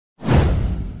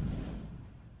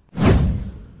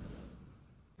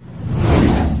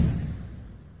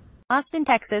Austin,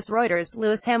 Texas. Reuters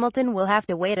Lewis Hamilton will have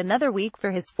to wait another week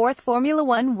for his fourth Formula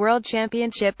One World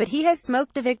Championship, but he has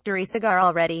smoked a victory cigar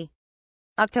already.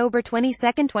 October 22,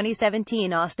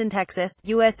 2017. Austin, Texas,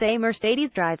 USA.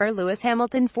 Mercedes driver Lewis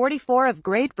Hamilton, 44, of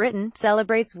Great Britain,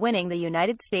 celebrates winning the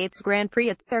United States Grand Prix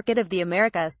at Circuit of the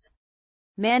Americas.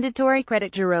 Mandatory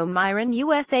credit. Jerome Myron,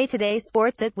 USA Today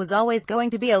Sports. It was always going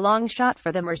to be a long shot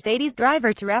for the Mercedes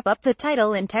driver to wrap up the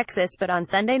title in Texas, but on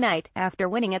Sunday night, after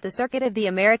winning at the Circuit of the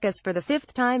Americas for the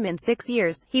fifth time in 6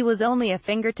 years, he was only a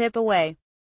fingertip away.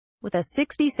 With a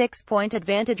 66-point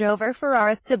advantage over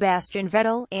Ferrari's Sebastian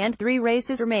Vettel, and 3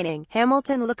 races remaining,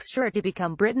 Hamilton looks sure to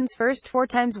become Britain's first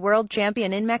 4-time world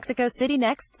champion in Mexico City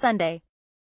next Sunday.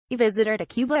 He visited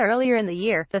Cuba earlier in the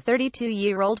year. The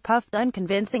 32-year-old puffed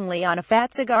unconvincingly on a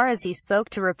fat cigar as he spoke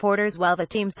to reporters while the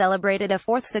team celebrated a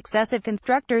 4th successive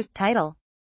constructors' title.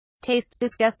 "Tastes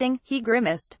disgusting," he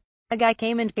grimaced. "A guy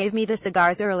came and gave me the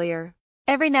cigars earlier.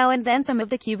 Every now and then some of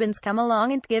the Cubans come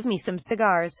along and give me some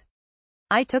cigars.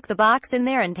 I took the box in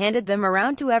there and handed them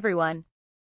around to everyone.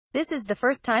 This is the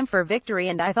first time for victory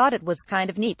and I thought it was kind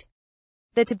of neat."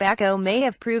 The tobacco may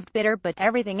have proved bitter, but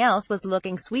everything else was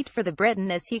looking sweet for the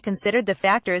Briton as he considered the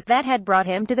factors that had brought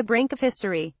him to the brink of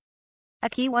history. A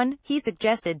key one, he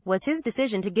suggested, was his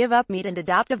decision to give up meat and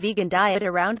adopt a vegan diet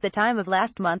around the time of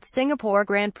last month's Singapore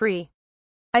Grand Prix.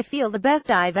 "I feel the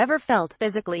best I've ever felt,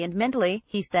 physically and mentally,"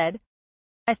 he said.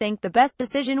 "I think the best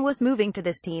decision was moving to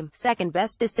this team. Second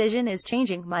best decision is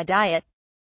changing my diet."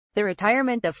 The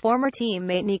retirement of former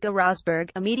teammate Nico Rosberg,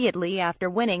 immediately after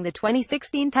winning the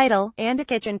 2016 title, and a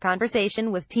kitchen conversation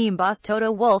with team boss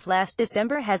Toto Wolff last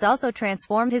December has also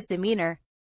transformed his demeanor.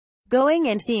 "Going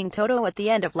and seeing Toto at the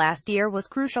end of last year was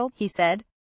crucial," he said.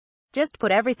 "Just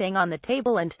put everything on the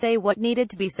table and say what needed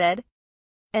to be said.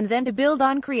 And then to build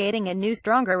on creating a new,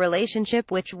 stronger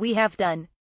relationship, which we have done."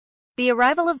 The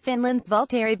arrival of Finland's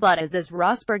Valtteri Bottas as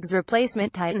Rosberg's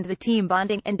replacement tightened the team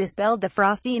bonding, and dispelled the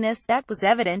frostiness that was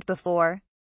evident before.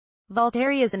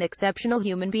 "Valtteri is an exceptional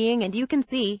human being and you can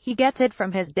see he gets it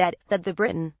from his dad," said the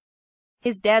Briton.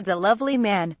 "His dad's a lovely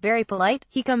man, very polite,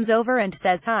 he comes over and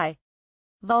says hi.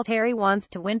 Valtteri wants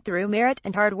to win through merit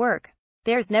and hard work.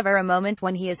 There's never a moment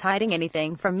when he is hiding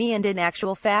anything from me, and in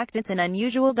actual fact it's an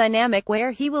unusual dynamic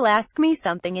where he will ask me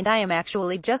something and I am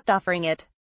actually just offering it."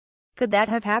 Could that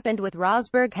have happened with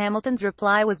Rosberg? Hamilton's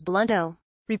reply was blunt.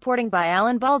 Reporting by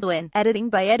Alan Baldwin. Editing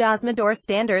by Ed Osmondor.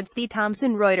 Standards: The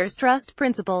Thomson Reuters Trust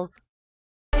Principles.